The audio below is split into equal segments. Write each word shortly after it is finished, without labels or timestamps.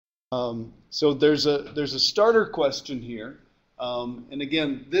So there's a starter question here. And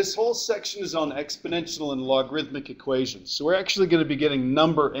again, this whole section is on exponential and logarithmic equations. So we're actually going to be getting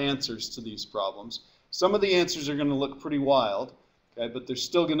number answers to these problems. Some of the answers are going to look pretty wild, okay, but there's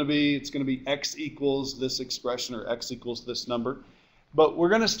still going to be, it's going to be x equals this expression or x equals this number. But we're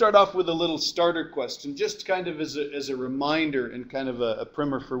going to start off with a little starter question, just kind of as a reminder and kind of a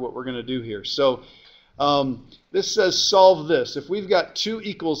primer for what we're going to do here. So this says solve this. If we've got 2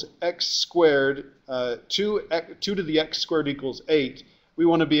 equals x squared, 2 to the x squared equals 8, we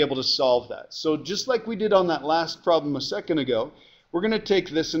want to be able to solve that. So just like we did on that last problem a second ago, we're going to take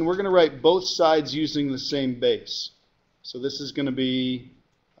this and we're going to write both sides using the same base. So this is going to be,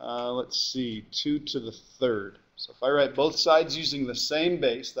 let's see, 2 to the third. So if I write both sides using the same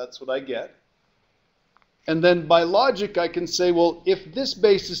base, that's what I get. And then by logic, I can say, well, if this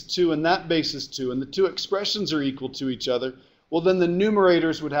base is 2 and that base is 2, and the two expressions are equal to each other, well, then the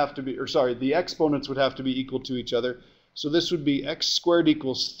numerators would have to be, or sorry, the exponents would have to be equal to each other. So this would be x squared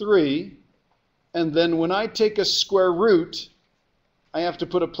equals 3. And then when I take a square root, I have to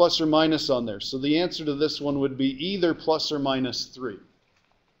put a plus or minus on there. So the answer to this one would be either plus or minus 3.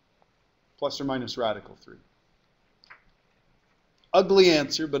 Plus or minus radical 3. Ugly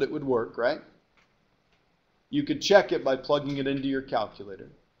answer, but it would work, right? You could check it by plugging it into your calculator.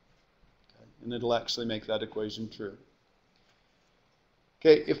 Okay, and it'll actually make that equation true.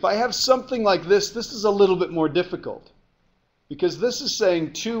 Okay, if I have something like this, this is a little bit more difficult. Because this is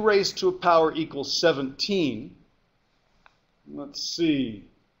saying 2 raised to a power equals 17. Let's see.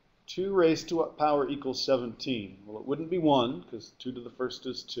 2 raised to a power equals 17. Well, it wouldn't be 1, because 2 to the first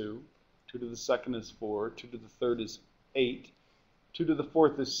is 2. 2 to the second is 4. 2 to the third is 8. 2 to the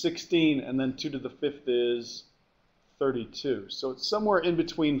fourth is 16, and then 2 to the fifth is 32. So it's somewhere in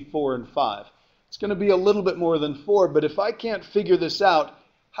between 4 and 5. It's going to be a little bit more than 4, but if I can't figure this out,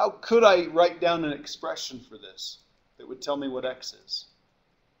 how could I write down an expression for this that would tell me what x is?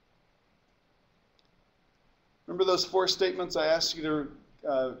 Remember those 4 statements I asked you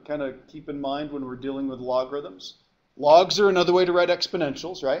to kind of keep in mind when we're dealing with logarithms? Logs are another way to write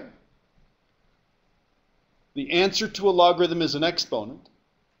exponentials, right? The answer to a logarithm is an exponent.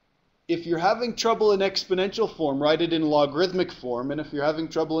 If you're having trouble in exponential form, write it in logarithmic form. And if you're having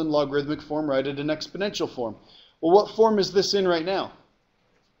trouble in logarithmic form, write it in exponential form. Well, what form is this in right now?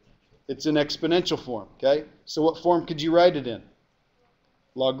 It's in exponential form, okay? So what form could you write it in?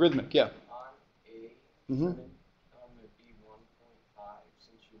 Logarithmic, yeah. On A, Mm-hmm. would it be 1.5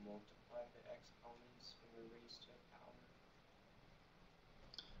 since you multiply the exponents when they're raised to a power?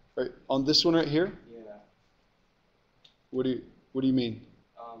 Right, on this one right here? Yeah. What do you mean?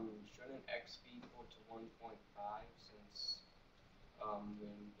 Shouldn't x be equal to 1.5 since when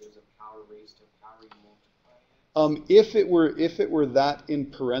there's a power raised to a power, you multiply it? If it were that in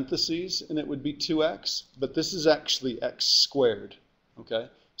parentheses, and it would be 2x, but this is actually x squared, okay?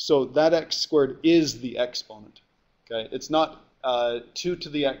 So that x squared is the exponent, okay? It's not 2 to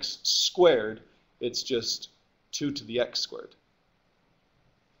the x squared, it's just 2 to the x squared.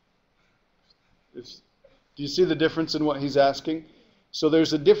 Do you see the difference in what he's asking? So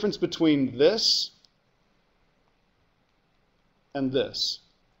there's a difference between this and this.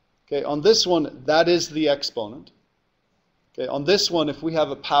 Okay, on this one, that is the exponent. Okay, on this one, if we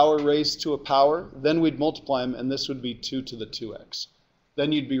have a power raised to a power, then we'd multiply them, and this would be 2 to the 2x.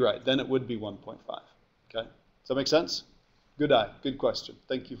 Then you'd be right. Then it would be 1.5. Okay, does that make sense? Good eye. Good question.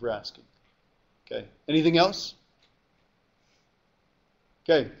 Thank you for asking. Okay, anything else?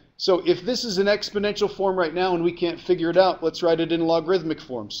 Okay. So if this is an exponential form right now and we can't figure it out, let's write it in logarithmic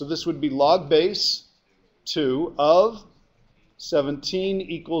form. So this would be log base 2 of 17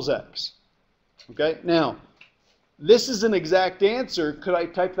 equals x. Okay, now this is an exact answer. Could I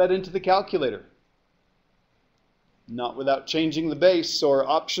type that into the calculator? Not without changing the base. So our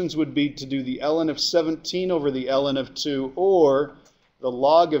options would be to do the ln of 17 over the ln of 2 or the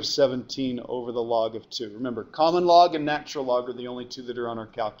log of 17 over the log of 2. Remember, common log and natural log are the only 2 that are on our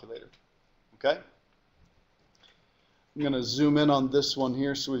calculator. Okay? I'm going to zoom in on this one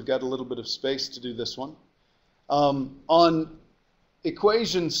here so we've got a little bit of space to do this one. On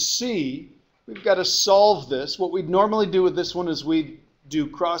equation C, we've got to solve this. What we'd normally do with this one is we'd do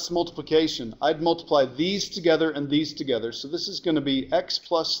cross multiplication. I'd multiply these together and these together. So this is going to be x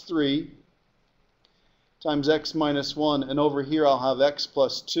plus 3 times x minus 1, and over here I'll have x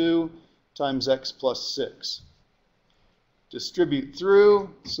plus 2 times x plus 6. Distribute through,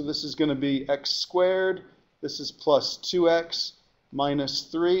 so this is going to be x squared, this is plus 2x minus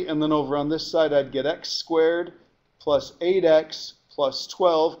 3, and then over on this side I'd get x squared plus 8x plus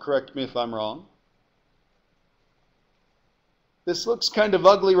 12, correct me if I'm wrong. This looks kind of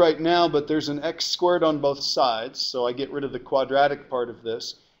ugly right now, but there's an x squared on both sides, so I get rid of the quadratic part of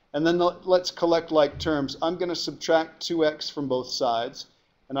this. And then let's collect like terms. I'm going to subtract 2x from both sides,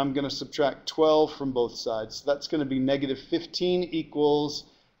 and I'm going to subtract 12 from both sides. So that's going to be negative 15 equals,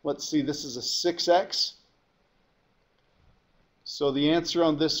 let's see, this is a 6x. So the answer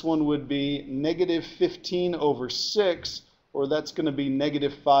on this one would be negative 15 over 6, or that's going to be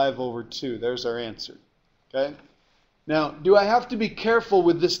negative 5 over 2. There's our answer. Okay? Now, do I have to be careful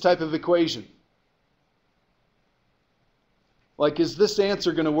with this type of equation? Like, is this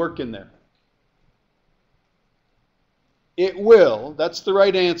answer going to work in there? It will. That's the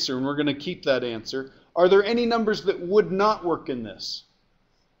right answer, and we're going to keep that answer. Are there any numbers that would not work in this?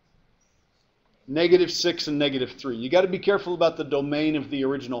 Negative 6 and negative 3. You got to be careful about the domain of the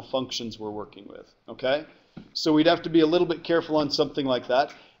original functions we're working with. Okay? So we'd have to be a little bit careful on something like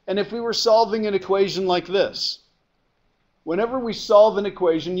that. And if we were solving an equation like this, whenever we solve an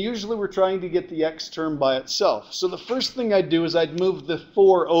equation, usually we're trying to get the x term by itself. So the first thing I'd do is I'd move the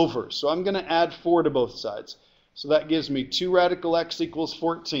 4 over. So I'm going to add 4 to both sides. So that gives me 2 radical x equals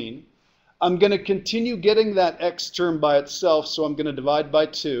 14. I'm going to continue getting that x term by itself, so I'm going to divide by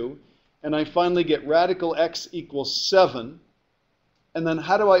 2. And I finally get radical x equals 7. And then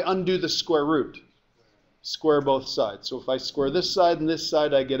how do I undo the square root? Square both sides. So if I square this side and this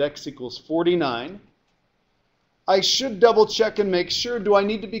side, I get x equals 49. I should double check and make sure, do I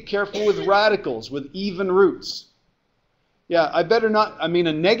need to be careful with radicals, with even roots? Yeah, I better not, I mean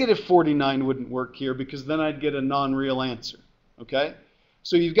a negative 49 wouldn't work here because then I'd get a non-real answer, okay?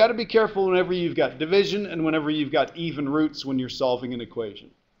 So you've got to be careful whenever you've got division and whenever you've got even roots when you're solving an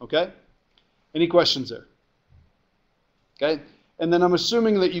equation, okay? Any questions there? Okay, and then I'm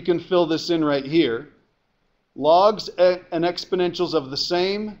assuming that you can fill this in right here. Logs and exponentials of the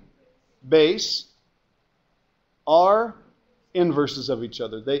same base are inverses of each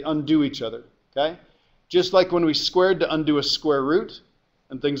other. They undo each other, okay? Just like when we squared to undo a square root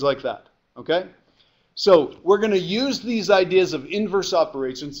and things like that, okay? So we're going to use these ideas of inverse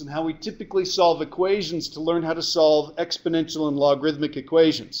operations and how we typically solve equations to learn how to solve exponential and logarithmic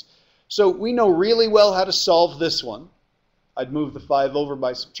equations. So we know really well how to solve this one. I'd move the 5 over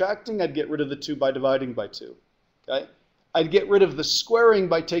by subtracting. I'd get rid of the 2 by dividing by 2, okay? I'd get rid of the squaring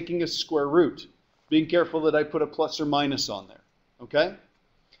by taking a square root. Being careful that I put a plus or minus on there, okay?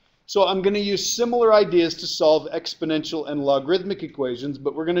 So I'm going to use similar ideas to solve exponential and logarithmic equations,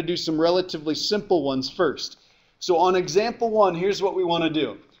 but we're going to do some relatively simple ones first. So on example 1, here's what we want to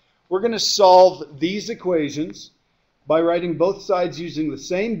do. We're going to solve these equations by writing both sides using the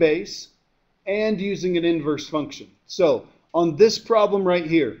same base and using an inverse function. So on this problem right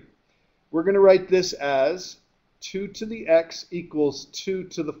here, we're going to write this as 2 to the x equals 2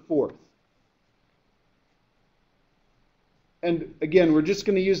 to the 4th. And again, we're just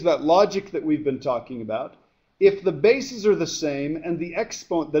going to use that logic that we've been talking about. If the bases are the same and the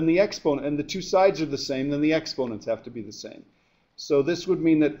exponent, and the two sides are the same, then the exponents have to be the same. So this would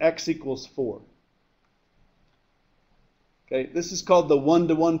mean that x equals 4. Okay, this is called the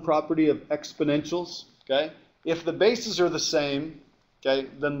one-to-one property of exponentials. Okay, if the bases are the same, okay,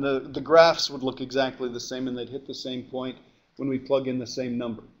 then the graphs would look exactly the same and they'd hit the same point when we plug in the same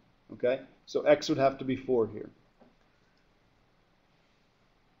number. Okay, so x would have to be 4 here.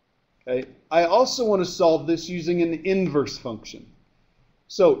 Okay. I also want to solve this using an inverse function.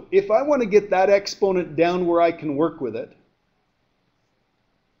 So if I want to get that exponent down where I can work with it,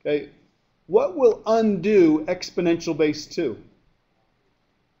 okay, what will undo exponential base 2?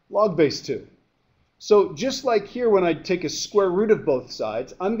 Log base 2. So just like here when I take a square root of both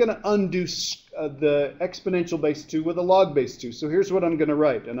sides, I'm going to undo the exponential base 2 with a log base 2. So here's what I'm going to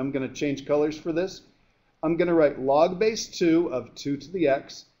write, and I'm going to change colors for this. I'm going to write log base 2 of 2 to the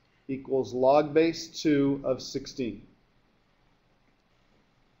x equals log base 2 of 16.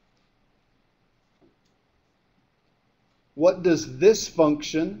 What does this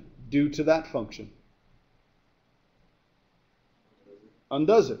function do to that function?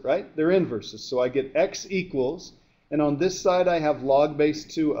 Undoes it, right? They're inverses. So I get x equals, and on this side I have log base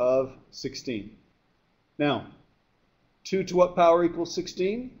 2 of 16. Now, 2 to what power equals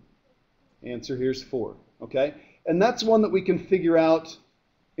 16? Answer here is 4. Okay? And that's one that we can figure out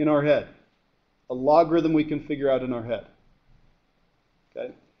in our head. A logarithm we can figure out in our head.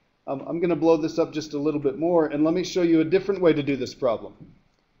 Okay? I'm going to blow this up just a little bit more, and let me show you a different way to do this problem.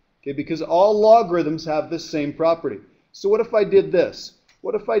 Okay, because all logarithms have this same property. So what if I did this?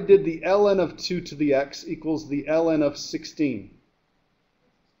 What if I did the ln of 2 to the x equals the ln of 16?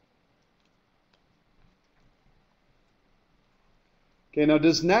 Okay, now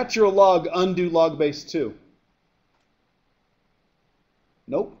does natural log undo log base 2?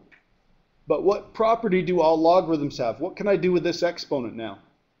 Nope. But what property do all logarithms have? What can I do with this exponent now?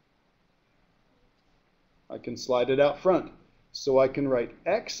 I can slide it out front. So I can write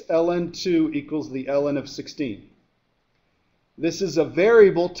x ln 2 equals the ln of 16. This is a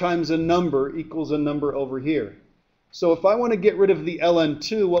variable times a number equals a number over here. So if I want to get rid of the ln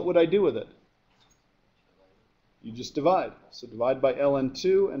 2, what would I do with it? You just divide. So divide by ln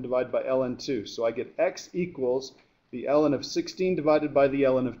 2 and divide by ln 2. So I get x equals the ln of 16 divided by the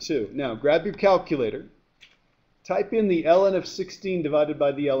ln of 2. Now grab your calculator. Type in the ln of 16 divided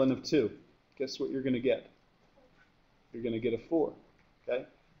by the ln of 2. Guess what you're going to get? You're going to get a 4. Okay?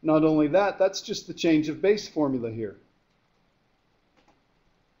 Not only that, that's just the change of base formula here.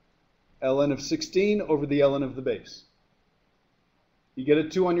 Ln of 16 over the ln of the base. You get a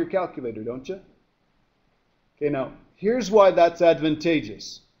 2 on your calculator, don't you? Okay, now, here's why that's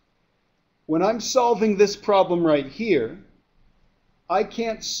advantageous. When I'm solving this problem right here, I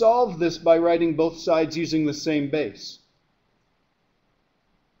can't solve this by writing both sides using the same base.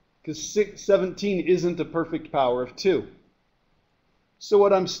 Because 17 isn't a perfect power of 2. So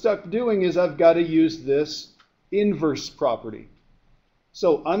what I'm stuck doing is I've got to use this inverse property.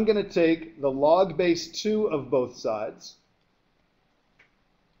 So I'm going to take the log base 2 of both sides.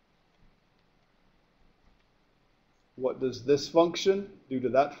 What does this function do to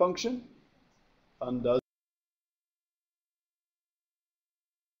that function? Undoes.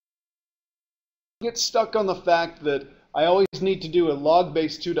 Get stuck on the fact that I always need to do a log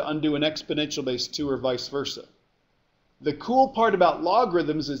base 2 to undo an exponential base 2 or vice versa. The cool part about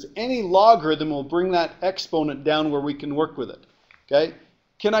logarithms is any logarithm will bring that exponent down where we can work with it. Okay?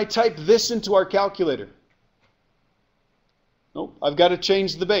 Can I type this into our calculator? Nope. I've got to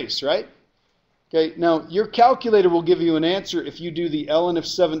change the base, right? Okay, now your calculator will give you an answer if you do the ln of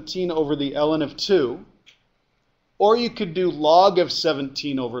 17 over the ln of 2, or you could do log of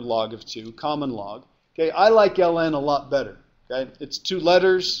 17 over log of 2, common log. Okay, I like ln a lot better. Okay, it's 2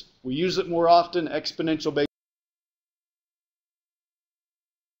 letters. We use it more often. Exponential base.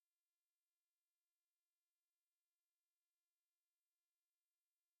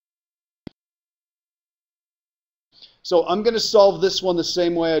 So I'm going to solve this one the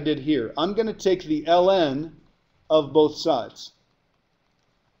same way I did here. I'm going to take the ln of both sides.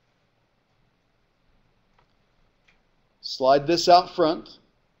 Slide this out front.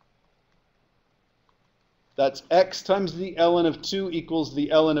 That's x times the ln of 2 equals the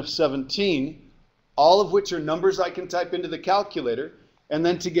ln of 17, all of which are numbers I can type into the calculator. And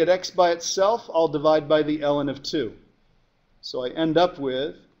then to get x by itself, I'll divide by the ln of 2. So I end up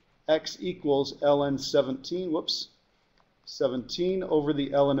with x equals ln 17, 17 over the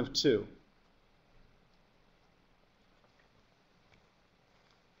ln of 2.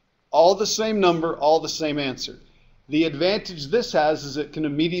 All the same number, all the same answer. The advantage this has is it can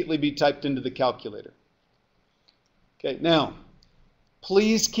immediately be typed into the calculator. Okay, now,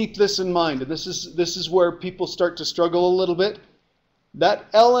 please keep this in mind, and this is where people start to struggle a little bit.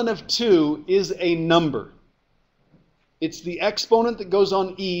 That ln of 2 is a number. It's the exponent that goes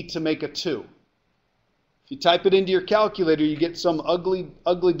on e to make a 2. If you type it into your calculator, you get some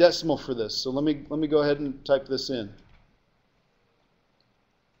ugly decimal for this. So let me go ahead and type this in.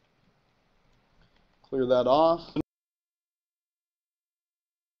 Clear that off.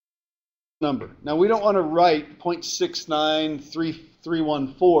 Number. Now we don't want to write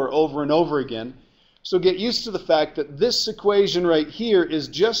 0.69314 over and over again. So get used to the fact that this equation right here is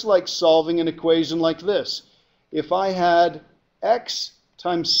just like solving an equation like this. If I had x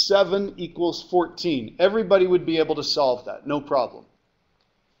times 7 equals 14, everybody would be able to solve that, no problem.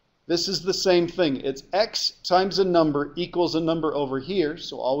 This is the same thing. It's x times a number equals a number over here,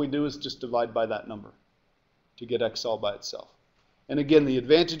 so all we do is just divide by that number to get x all by itself. And again, the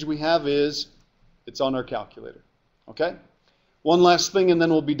advantage we have is it's on our calculator. Okay? One last thing and then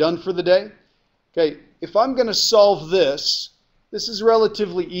we'll be done for the day. Okay, if I'm going to solve this, this is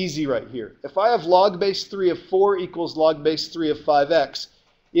relatively easy right here. If I have log base 3 of 4 equals log base 3 of 5x,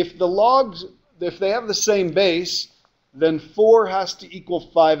 if they have the same base, then 4 has to equal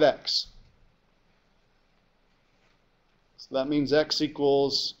 5x. So that means x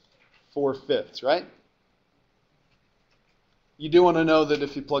equals 4/5, right? You do want to know that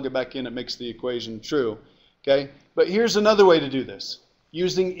if you plug it back in, it makes the equation true. Okay? But here's another way to do this,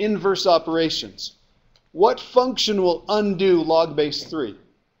 using inverse operations. What function will undo log base 3?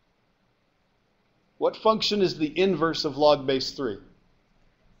 What function is the inverse of log base 3?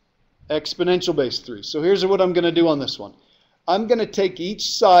 Exponential base 3. So here's what I'm going to do on this one. I'm going to take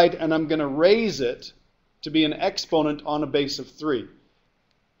each side and I'm going to raise it to be an exponent on a base of 3.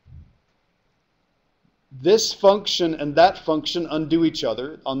 This function and that function undo each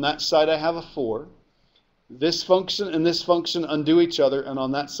other. On that side I have a 4. This function and this function undo each other, and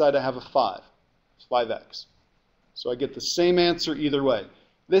on that side I have a 5. It's 5x. So I get the same answer either way.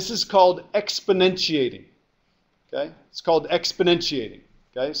 This is called exponentiating. Okay? It's called exponentiating.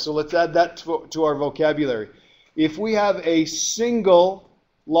 Okay? So let's add that to our vocabulary. If we have a single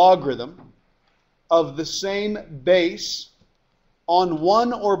logarithm of the same base on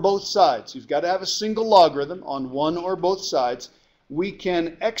one or both sides, you've got to have a single logarithm on one or both sides, we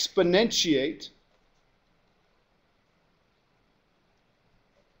can exponentiate.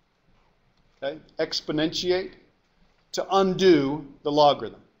 Okay? Exponentiate to undo the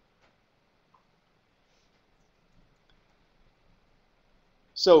logarithm.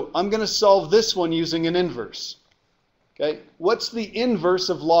 So I'm going to solve this one using an inverse. Okay? What's the inverse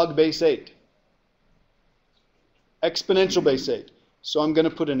of log base 8? Exponential base 8. So I'm going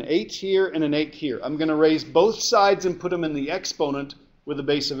to put an 8 here and an 8 here. I'm going to raise both sides and put them in the exponent with a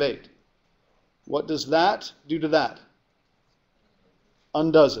base of 8. What does that do to that?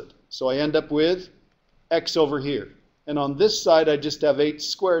 Undoes it. So I end up with x over here. And on this side, I just have 8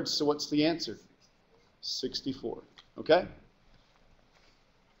 squared, so what's the answer? 64. Okay?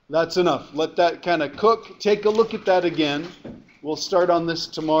 That's enough. Let that kind of cook. Take a look at that again. We'll start on this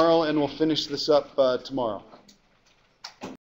tomorrow, and we'll finish this up tomorrow.